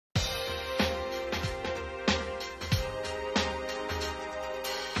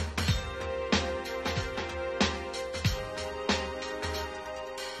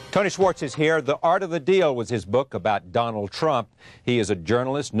Tony Schwartz is here. The Art of the Deal was his book about Donald Trump. He is a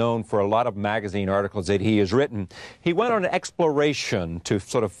journalist known for a lot of magazine articles that he has written. He went on an exploration to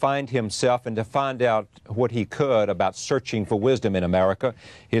sort of find himself and to find out what he could about searching for wisdom in America.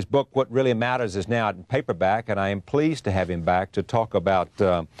 His book, What Really Matters, is now in paperback, and I am pleased to have him back to talk about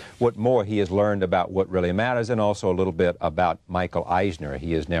what more he has learned about what really matters, and also a little bit about Michael Eisner.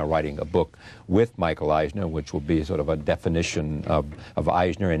 He is now writing a book with Michael Eisner, which will be sort of a definition of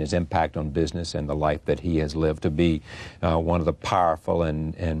Eisner and his impact on business and the life that he has lived to be one of the powerful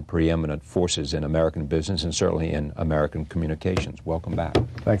and preeminent forces in American business and certainly in American communications. Welcome back.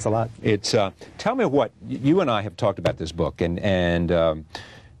 Thanks a lot. It's tell me what you and I have talked about this book and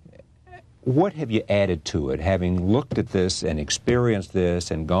what have you added to it, having looked at this and experienced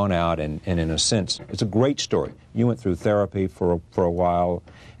this and gone out and in a sense, it's a great story. You went through therapy for a while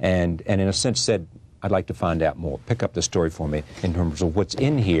and in a sense said, I'd like to find out more. Pick up the story for me in terms of what's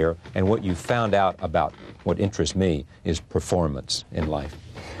in here and what you found out about what interests me is performance in life.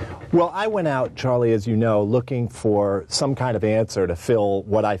 Well, I went out, Charlie, as you know, looking for some kind of answer to fill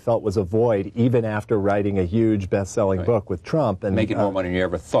what I felt was a void, even after writing a huge best-selling book with Trump. And making more money than you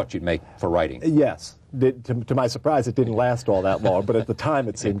ever thought you'd make for writing. Yes. To my surprise, it didn't last all that long, but at the time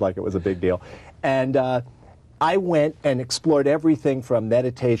it seemed like it was a big deal. And I went and explored everything from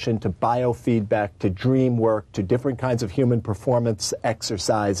meditation to biofeedback to dream work to different kinds of human performance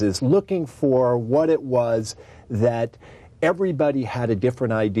exercises, looking for what it was that everybody had a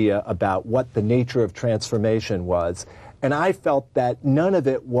different idea about what the nature of transformation was. And I felt that none of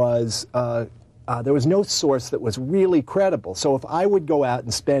it was, there was no source that was really credible. So if I would go out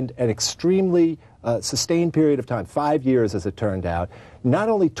and spend an extremely sustained period of time, 5 years as it turned out, not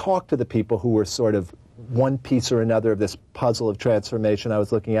only talk to the people who were sort of one piece or another of this puzzle of transformation I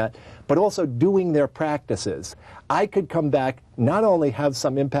was looking at, but also doing their practices, I could come back, not only have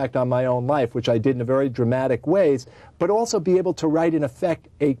some impact on my own life, which I did in a very dramatic ways, but also be able to write, in effect,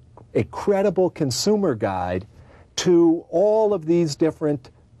 a credible consumer guide to all of these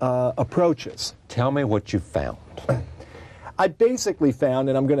different approaches. Tell me what you found. I basically found,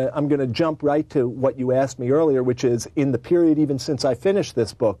 and I'm going to jump right to what you asked me earlier, which is, in the period even since I finished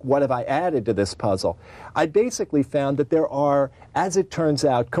this book, what have I added to this puzzle? I basically found that there are, as it turns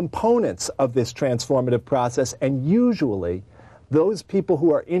out, components of this transformative process, and usually those people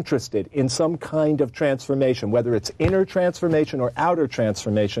who are interested in some kind of transformation, whether it's inner transformation or outer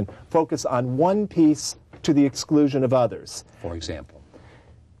transformation, focus on one piece to the exclusion of others. For example?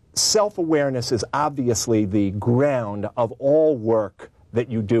 Self-awareness is obviously the ground of all work that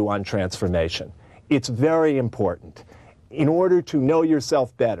you do on transformation. It's very important. In order to know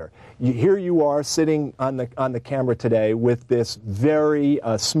yourself better, here you are sitting on the camera today with this very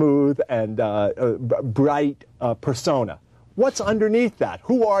smooth and bright persona. What's underneath that?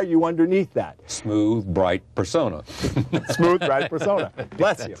 Who are you underneath that? Smooth, bright persona. Smooth, bright persona.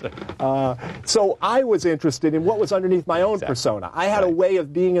 Bless you. So I was interested in what was underneath my own persona. I had a way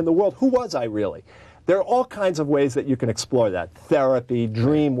of being in the world. Who was I really? There are all kinds of ways that you can explore that. Therapy,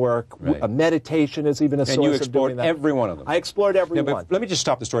 dream work, meditation is even a source of doing that. And you explored every one of them. I explored every one. Let me just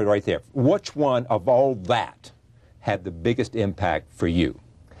stop the story right there. Which one of all that had the biggest impact for you?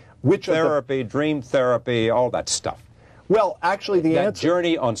 Which therapy, dream therapy, all that stuff. Well, actually, the answer...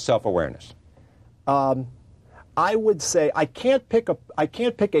 journey on self-awareness. I would say I can't pick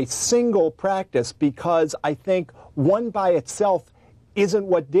a single practice, because I think one by itself isn't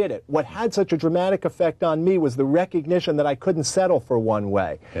what did it. What had such a dramatic effect on me was the recognition that I couldn't settle for one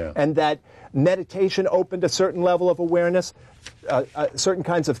way, and that meditation opened a certain level of awareness, certain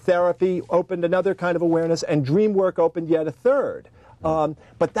kinds of therapy opened another kind of awareness, and dream work opened yet a third.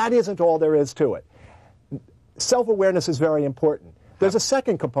 But that isn't all there is to it. Self-awareness is very important. There's a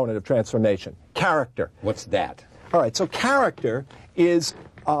second component of transformation, character. What's that? All right, so character is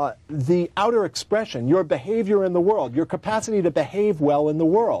the outer expression, your behavior in the world, your capacity to behave well in the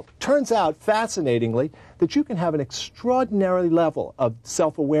world. Turns out, fascinatingly, that you can have an extraordinary level of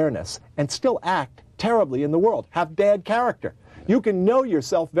self-awareness and still act terribly in the world, have bad character. You can know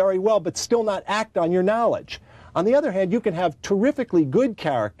yourself very well, but still not act on your knowledge. On the other hand, you can have terrifically good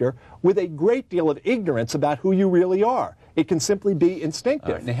character with a great deal of ignorance about who you really are. It can simply be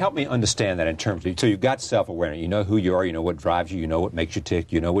instinctive. Right, now help me understand that in terms of, so you've got self-awareness, you know who you are, you know what drives you, you know what makes you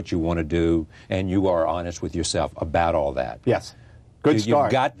tick, you know what you want to do, and you are honest with yourself about all that. Yes. Good start.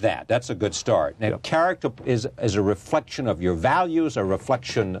 You've got that. That's a good start. Now, character is a reflection of your values, a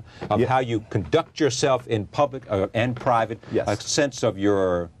reflection of how you conduct yourself in public and private, a sense of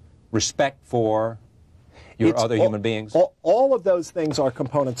your respect for... Your other human beings? All of those things are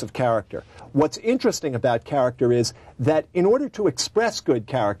components of character. What's interesting about character is that in order to express good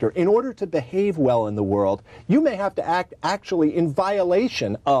character, in order to behave well in the world, you may have to act actually in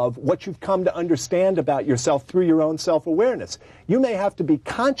violation of what you've come to understand about yourself through your own self-awareness. You may have to be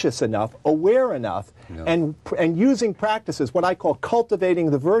conscious enough, aware enough, and using practices, what I call cultivating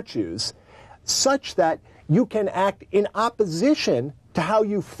the virtues, such that you can act in opposition to how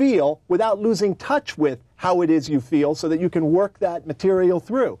you feel without losing touch with how it is you feel, so that you can work that material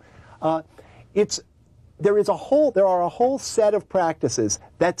through. There are a whole set of practices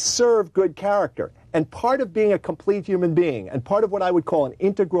that serve good character. And part of being a complete human being, and part of what I would call an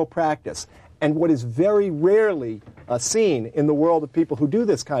integral practice, and what is very rarely seen in the world of people who do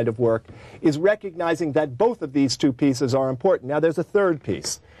this kind of work, is recognizing that both of these two pieces are important. Now, there's a third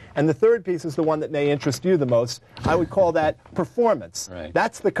piece. And the third piece is the one that may interest you the most. I would call that performance. Right.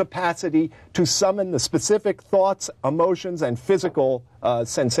 That's the capacity to summon the specific thoughts, emotions, and physical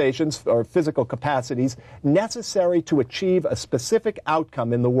sensations or physical capacities necessary to achieve a specific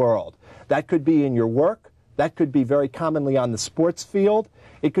outcome in the world. That could be in your work. That could be very commonly on the sports field.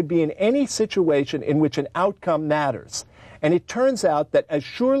 It could be in any situation in which an outcome matters. And it turns out that as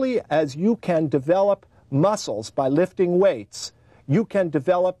surely as you can develop muscles by lifting weights, you can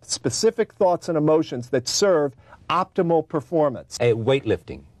develop specific thoughts and emotions that serve optimal performance.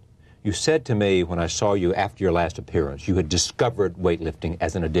 Weightlifting. You said to me when I saw you after your last appearance, you had discovered weightlifting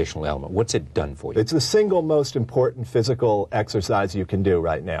as an additional element. What's it done for you? It's the single most important physical exercise you can do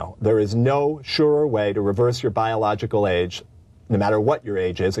right now. There is no surer way to reverse your biological age, no matter what your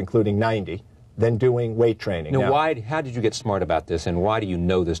age is, including 90, than doing weight training. Now, how did you get smart about this, and why do you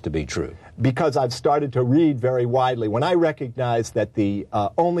know this to be true? Because I've started to read very widely. When I recognized that the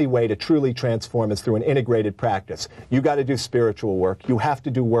only way to truly transform is through an integrated practice, you got to do spiritual work. You have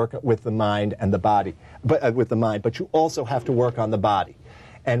to do work with the mind and the body, but you also have to work on the body.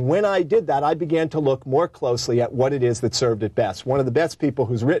 And when I did that, I began to look more closely at what it is that served it best. One of the people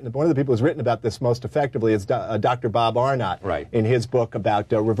who's written about this most effectively is Dr. Bob Arnott. Right. In his book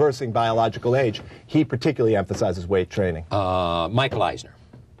about reversing biological age. He particularly emphasizes weight training. Michael Eisner,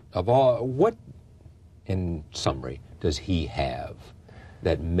 what, in summary, does he have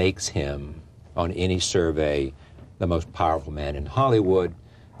that makes him, on any survey, the most powerful man in Hollywood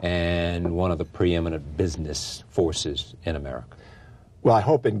and one of the preeminent business forces in America? Well, I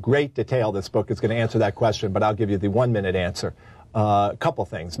hope in great detail this book is going to answer that question, but I'll give you the one-minute answer. A couple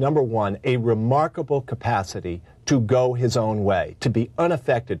things. Number one, a remarkable capacity to go his own way, to be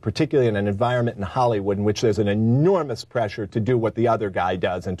unaffected, particularly in an environment in Hollywood in which there's an enormous pressure to do what the other guy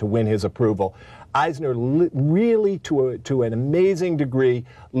does and to win his approval. Eisner really, to an amazing degree,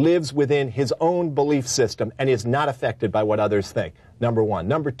 lives within his own belief system and is not affected by what others think, number one.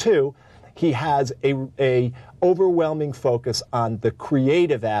 Number two, he has a overwhelming focus on the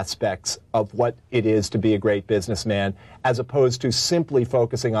creative aspects of what it is to be a great businessman, as opposed to simply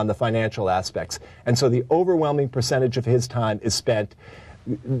focusing on the financial aspects. And so the overwhelming percentage of his time is spent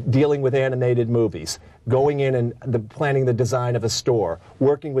dealing with animated movies, going in and planning the design of a store,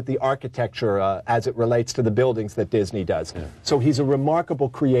 working with the architecture as it relates to the buildings that Disney does. Yeah. So he's a remarkable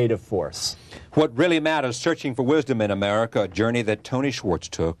creative force. What Really Matters, Searching for Wisdom in America, a journey that Tony Schwartz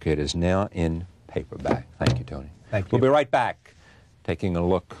took. It is now in paperback. Thank you, Tony. Thank you. We'll be right back, taking a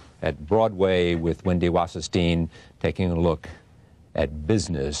look at Broadway with Wendy Wasserstein, taking a look at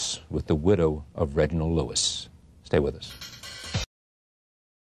business with the widow of Reginald Lewis. Stay with us.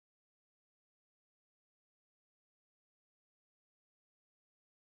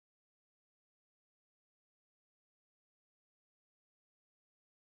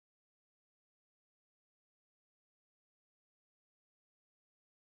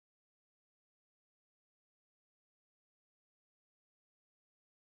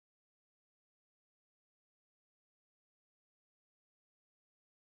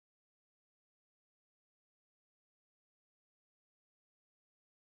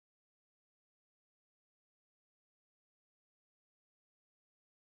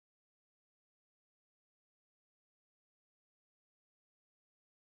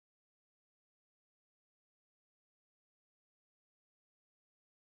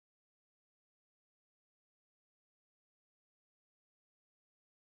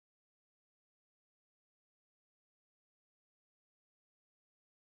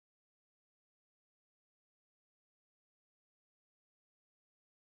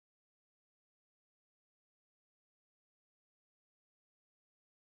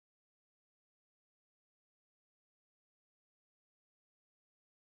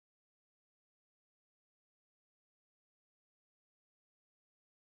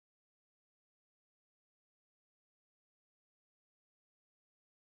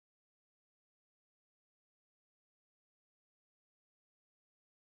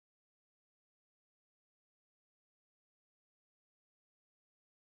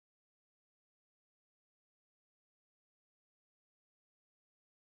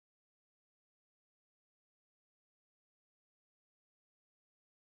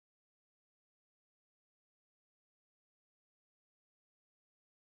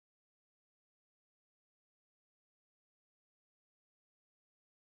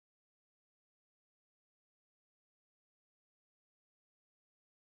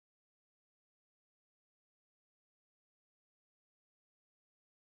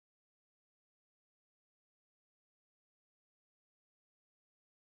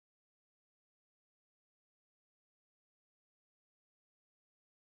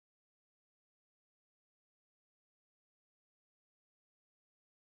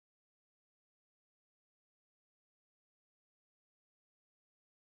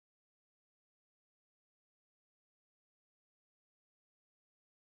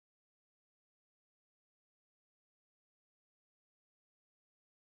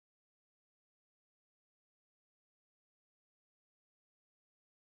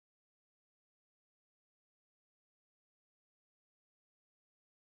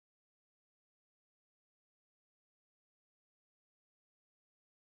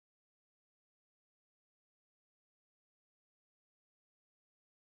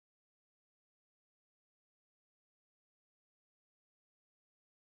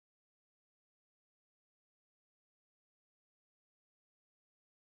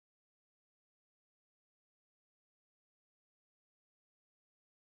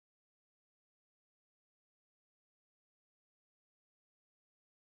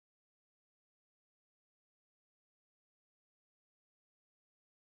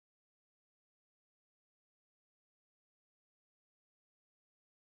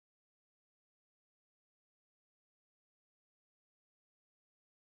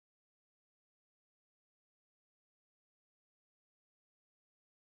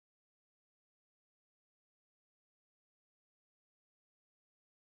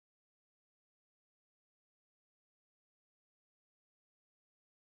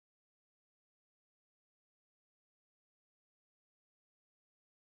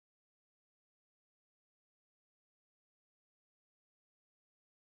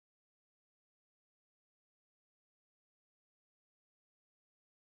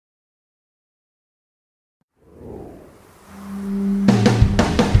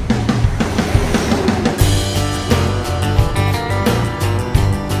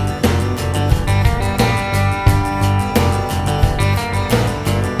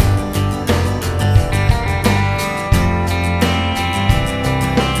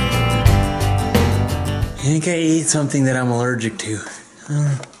 I think I ate something that I'm allergic to.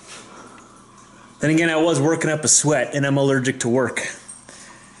 Then again, I was working up a sweat and I'm allergic to work.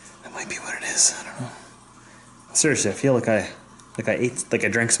 That might be what it is. I don't know. Seriously, I feel like I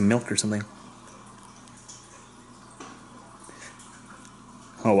drank some milk or something.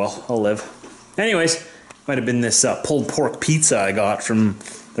 Oh well, I'll live. Anyways, might have been this pulled pork pizza I got from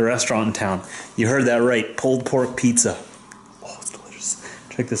the restaurant in town. You heard that right, pulled pork pizza. Oh, it's delicious.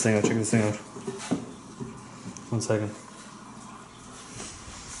 Check this thing out, check this thing out. 1 second.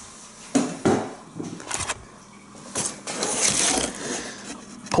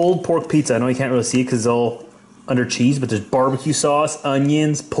 Pulled pork pizza. I know you can't really see it because it's all under cheese, but there's barbecue sauce,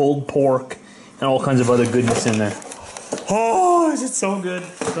 onions, pulled pork, and all kinds of other goodness in there. Oh, is it so good?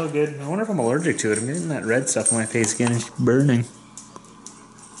 So good. I wonder if I'm allergic to it. I'm getting that red stuff on my face again. It's burning.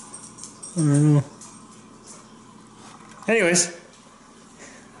 I don't know. Anyways,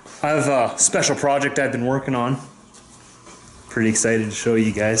 I have a special project I've been working on. Pretty excited to show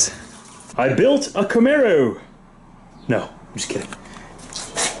you guys. I built a Camaro. No, I'm just kidding.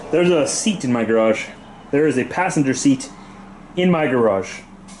 There's a seat in my garage. There is a passenger seat in my garage.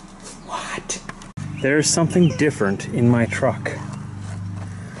 What? There's something different in my truck.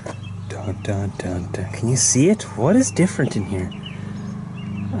 Dun, dun, dun, dun. Can you see it? What is different in here?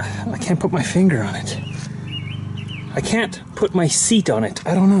 I can't put my finger on it. I can't put my seat on it.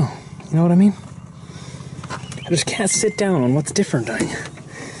 I don't know. You know what I mean? I just can't sit down on what's different. I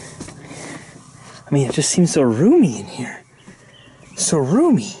mean, it just seems so roomy in here. So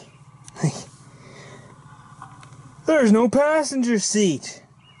roomy. There's no passenger seat.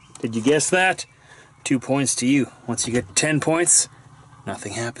 Did you guess that? 2 points to you. Once you get 10 points,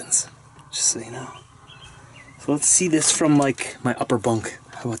 nothing happens. Just so you know. So let's see this from like my upper bunk.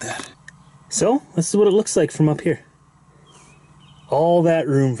 How about that? So, this is what it looks like from up here. All that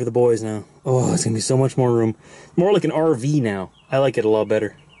room for the boys now. Oh, it's gonna be so much more room. More like an RV now. I like it a lot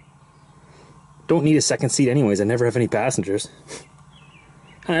better. Don't need a second seat anyways. I never have any passengers.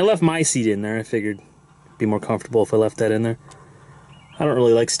 And I left my seat in there. I figured it'd be more comfortable if I left that in there. I don't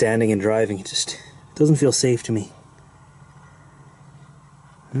really like standing and driving. It just doesn't feel safe to me.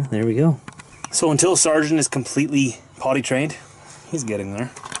 Well, there we go. So until Sergeant is completely potty trained, he's getting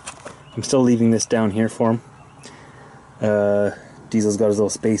there. I'm still leaving this down here for him. Diesel's got his little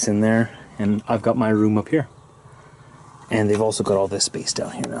space in there, and I've got my room up here. And they've also got all this space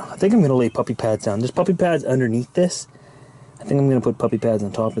down here now. I think I'm going to lay puppy pads down. There's puppy pads underneath this. I think I'm going to put puppy pads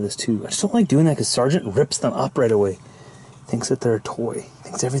on top of this too. I just don't like doing that because Sergeant rips them up right away. Thinks that they're a toy.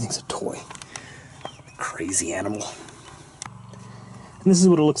 Thinks everything's a toy. Crazy animal. And this is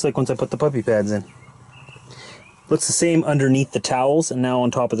what it looks like once I put the puppy pads in. Looks the same underneath the towels, and now on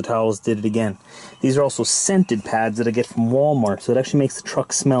top of the towels did it again. These are also scented pads that I get from Walmart, so it actually makes the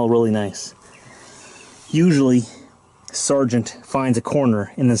truck smell really nice. Usually, Sergeant finds a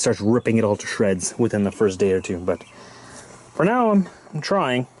corner and then starts ripping it all to shreds within the first day or two, but for now I'm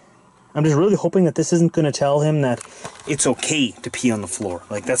trying. I'm just really hoping that this isn't going to tell him that it's okay to pee on the floor.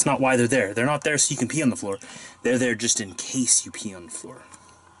 Like, that's not why they're there. They're not there so you can pee on the floor. They're there just in case you pee on the floor.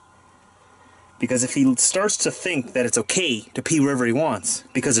 Because if he starts to think that it's okay to pee wherever he wants,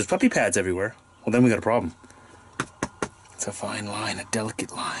 because there's puppy pads everywhere, well, then we got a problem. It's a fine line, a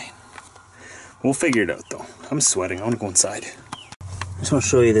delicate line. We'll figure it out, though. I'm sweating. I want to go inside. I just want to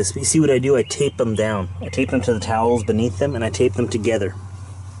show you this. You see what I do? I tape them down. I tape them to the towels beneath them, and I tape them together.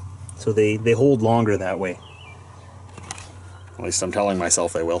 So they hold longer that way. At least I'm telling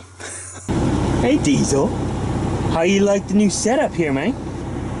myself they will. Hey, Diesel. How you like the new setup here, man?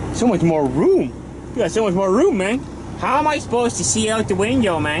 So much more room. You got so much more room, man. How am I supposed to see out the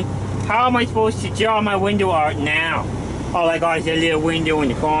window, man? How am I supposed to draw my window out now? All I got is a little window in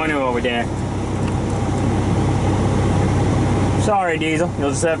the corner over there. Sorry, Diesel.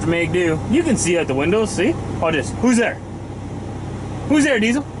 You'll just have to make do. You can see out the window, see? Oh, just, who's there? Who's there,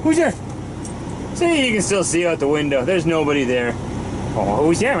 Diesel? Who's there? See, you can still see out the window. There's nobody there. Oh,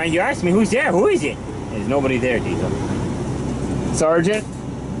 who's there, man? You asked me who's there. Who is it? There's nobody there, Diesel. Sergeant,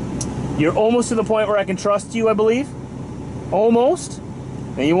 you're almost to the point where I can trust you, I believe. Almost.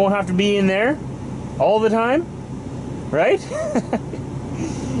 And you won't have to be in there all the time. Right?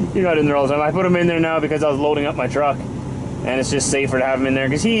 You're not in there all the time. I put him in there now because I was loading up my truck. And it's just safer to have him in there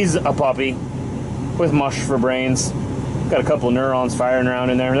because he's a puppy with mush for brains. Got a couple of neurons firing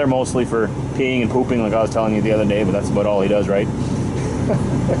around in there. They're mostly for peeing and pooping, like I was telling you the other day, but that's about all he does, right?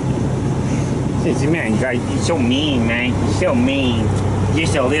 Man, you're so mean, man. You're so mean.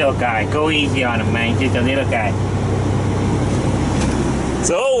 Just a little guy. Go easy on him, man. Just a little guy.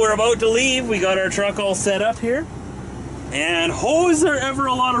 So, we're about to leave. We got our truck all set up here. And oh, is there ever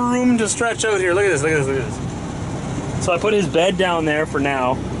a lot of room to stretch out here? Look at this, look at this, look at this. So I put his bed down there for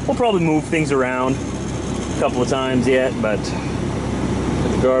now. We'll probably move things around a couple of times yet, but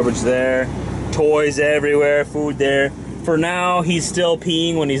the garbage there, toys everywhere, food there. For now, he's still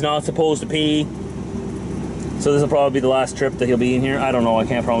peeing when he's not supposed to pee. So this will probably be the last trip that he'll be in here. I don't know, I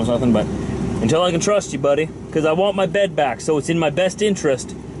can't promise nothing, but until I can trust you, buddy, because I want my bed back, so it's in my best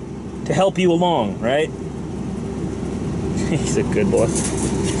interest to help you along, right? He's a good boy.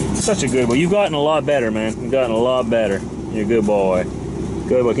 Such a good boy. You've gotten a lot better, man. You've gotten a lot better. You're a good boy.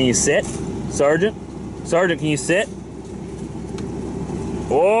 Good boy. Can you sit? Sergeant? Sergeant, can you sit?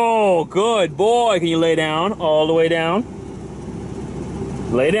 Oh, good boy. Can you lay down? All the way down?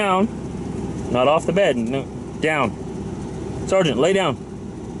 Lay down. Not off the bed. No. Down. Sergeant, lay down.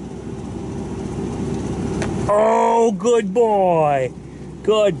 Oh, good boy.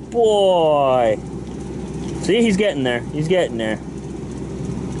 Good boy. See, he's getting there. He's getting there.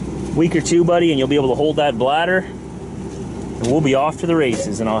 Week or two, buddy, and you'll be able to hold that bladder. And we'll be off to the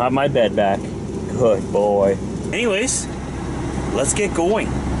races, and I'll have my bed back. Good boy. Anyways, let's get going.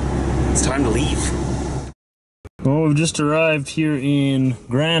 It's time to leave. Well, we've just arrived here in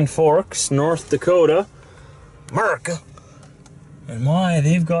Grand Forks, North Dakota, America. And my,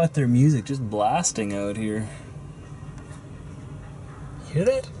 they've got their music just blasting out here. Hear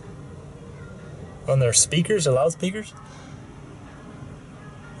that? On their speakers or loudspeakers?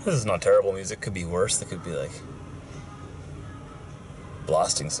 This is not terrible music. Could be worse. It could be like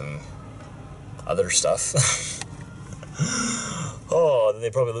blasting some other stuff. Oh, then they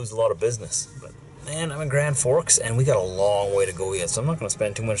probably lose a lot of business. But man, I'm in Grand Forks and we got a long way to go yet, so I'm not going to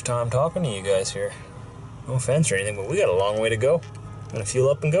spend too much time talking to you guys here. No offense or anything, but we got a long way to go. I'm going to fuel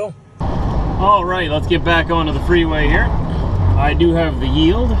up and go. All right, let's get back onto the freeway here. I do have the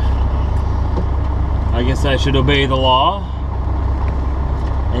yield. I guess I should obey the law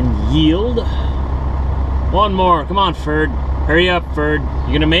and yield. One more. Come on, Ferd. Hurry up, Ferd.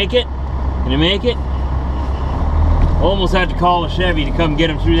 You gonna make it? Gonna make it? Almost had to call a Chevy to come get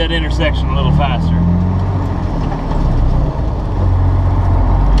him through that intersection a little faster.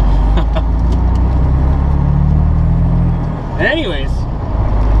 Anyways,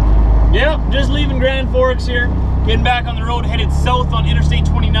 yep, just leaving Grand Forks here. Getting back on the road, headed south on Interstate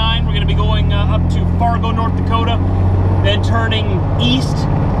 29. We're going to be going up to Fargo, North Dakota, then turning east,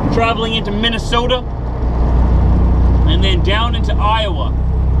 traveling into Minnesota, and then down into Iowa.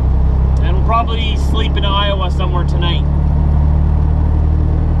 And we'll probably sleep in Iowa somewhere tonight.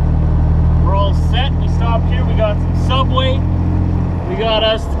 We're all set. We stopped here. We got some Subway. We got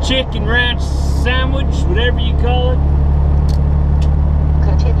us the chicken ranch sandwich, whatever you call it.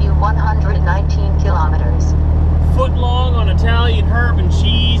 Continue 119 kilometers. Foot long on Italian herb and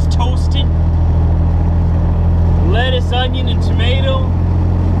cheese, toasted, lettuce, onion, and tomato,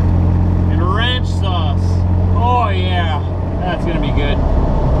 and ranch sauce. Oh yeah, that's gonna be good.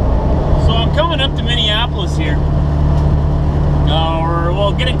 So I'm coming up to Minneapolis here. Or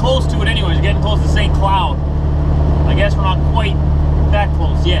well, getting close to it anyways. Getting close to St. Cloud. I guess we're not quite that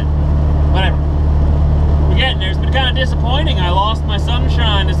close yet. Whatever. We're getting there. It's been kind of disappointing. I lost my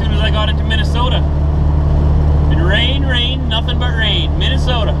sunshine as soon as I got into Minnesota. And rain, rain, nothing but rain.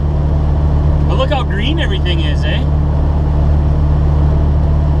 Minnesota. But look how green everything is, eh?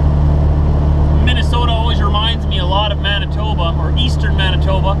 Minnesota always reminds me a lot of Manitoba, or eastern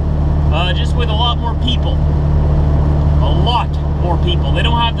Manitoba, just with a lot more people. A lot more people. They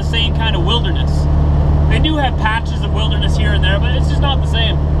don't have the same kind of wilderness. They do have patches of wilderness here and there, but it's just not the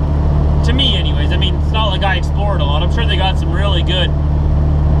same. To me, anyways. I mean, it's not like I explored a lot. I'm sure they got some really good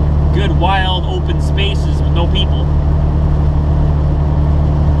wild open spaces with no people.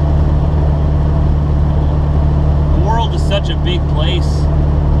 The world is such a big place.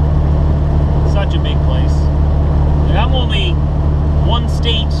 Such a big place. Like, I'm only one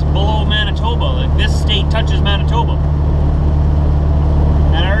state below Manitoba. Like, this state touches Manitoba.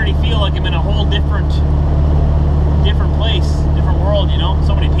 And I already feel like I'm in a whole different place, different world, you know?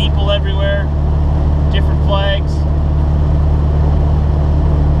 So many people everywhere, different flags.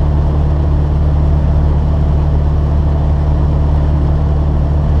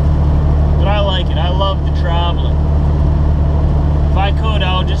 But I like it. I love the traveling. If I could,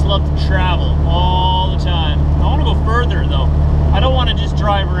 I would just love to travel all the time. I want to go further, though. I don't want to just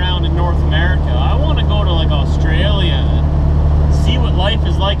drive around in North America. I want to go to, like, Australia and see what life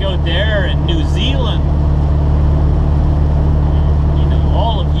is like out there, and New Zealand. You know,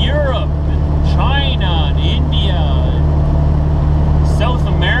 all of Europe, and China, and India, and South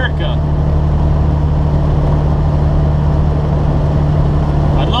America.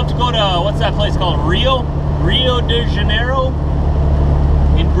 I'd love to go to, what's that place called? Rio de Janeiro?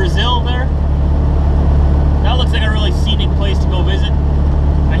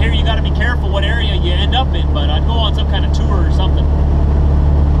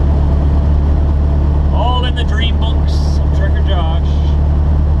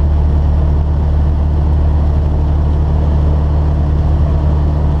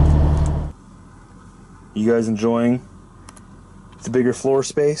 guys enjoying the bigger floor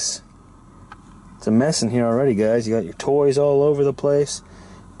space? It's a mess in here already, guys. You got your toys all over the place.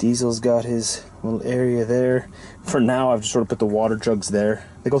 Diesel's got his little area there. For now, I've just sort of put the water jugs there.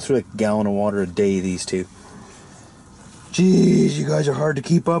 They go through like a gallon of water a day, these two. Jeez, you guys are hard to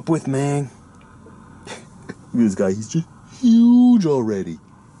keep up with, man. This guy, he's just huge already.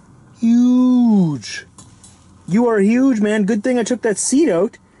 Huge. You are huge, man. Good thing I took that seat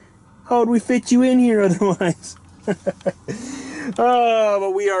out. How would we fit you in here otherwise? Oh,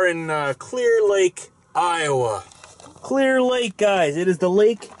 but we are in Clear Lake, Iowa. Clear Lake, guys. It is the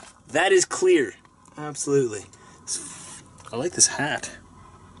lake that is clear. Absolutely. I like this hat.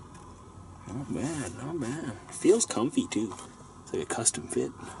 Not bad, not bad. Feels comfy, too. It's like a custom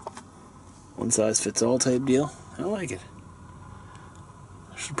fit. One size fits all type deal. I like it.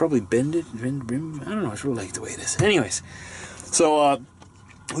 I should probably bend it. I don't know. I sort of like the way it is. Anyways, so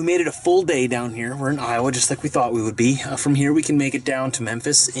we made it a full day down here. We're in Iowa, just like we thought we would be. From here, we can make it down to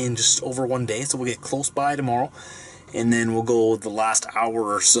Memphis in just over one day. So we'll get close by tomorrow. And then we'll go the last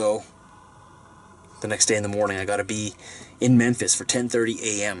hour or so the next day in the morning. I got to be in Memphis for 10:30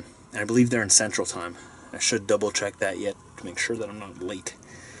 a.m. And I believe they're in Central Time. I should double check that yet to make sure that I'm not late.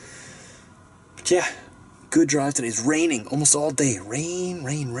 But yeah, good drive today. It's raining almost all day. Rain,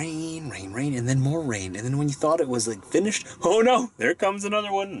 rain, rain, rain, rain, and then more rain. And then when you thought it was like finished, oh no, there comes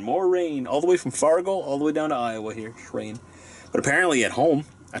another one. More rain. All the way from Fargo all the way down to Iowa here. It's rain. But apparently at home,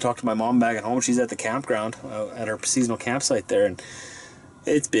 I talked to my mom back at home. She's at the campground at our seasonal campsite there, and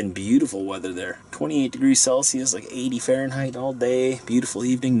it's been beautiful weather there. 28 degrees Celsius, like 80 Fahrenheit all day. Beautiful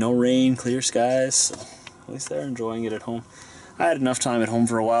evening, no rain, clear skies. So at least they're enjoying it at home. I had enough time at home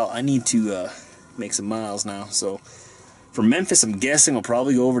for a while. I need to make some miles now. So from Memphis, I'm guessing I'll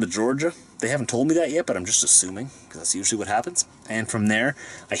probably go over to Georgia. They haven't told me that yet, but I'm just assuming, because that's usually what happens. And from there,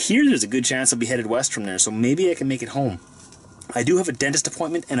 I hear there's a good chance I'll be headed west from there, so maybe I can make it home. I do have a dentist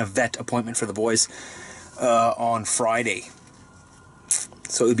appointment and a vet appointment for the boys on Friday.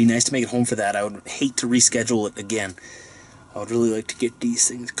 So it would be nice to make it home for that. I would hate to reschedule it again. I would really like to get these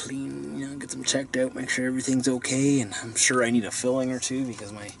things clean, you know, get them checked out, make sure everything's okay, and I'm sure I need a filling or two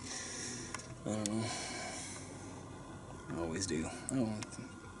because my, I don't know, I always do.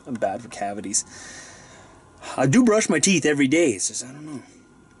 I'm bad for cavities. I do brush my teeth every day, it's just, I don't know.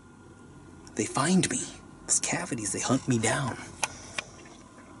 They find me. These cavities, they hunt me down.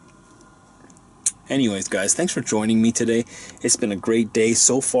 Anyways, guys, thanks for joining me today. It's been a great day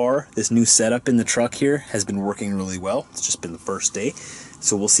so far. This new setup in the truck here has been working really well. It's just been the first day.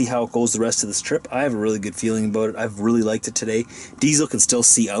 So we'll see how it goes the rest of this trip. I have a really good feeling about it. I've really liked it today. Diesel can still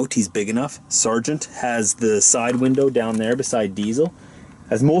see out. He's big enough. Sergeant has the side window down there beside Diesel.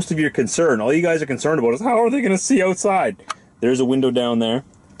 As most of you are concerned, all you guys are concerned about is how are they going to see outside? There's a window down there.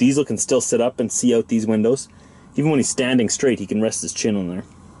 Diesel can still sit up and see out these windows. Even when he's standing straight, he can rest his chin on there.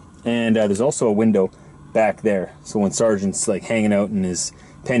 And there's also a window back there. So when Sergeant's like hanging out in his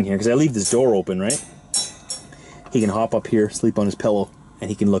pen here, because I leave this door open, right? He can hop up here, sleep on his pillow,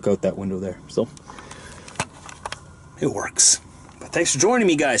 and he can look out that window there. So it works. But thanks for joining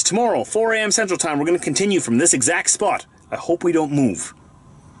me, guys. Tomorrow, 4 a.m. Central Time, we're going to continue from this exact spot. I hope we don't move.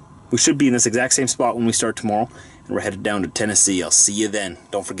 We should be in this exact same spot when we start tomorrow. And we're headed down to Tennessee. I'll see you then.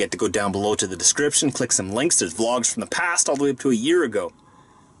 Don't forget to go down below to the description, click some links. There's vlogs from the past all the way up to a year ago.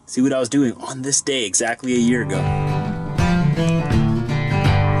 See what I was doing on this day exactly a year ago.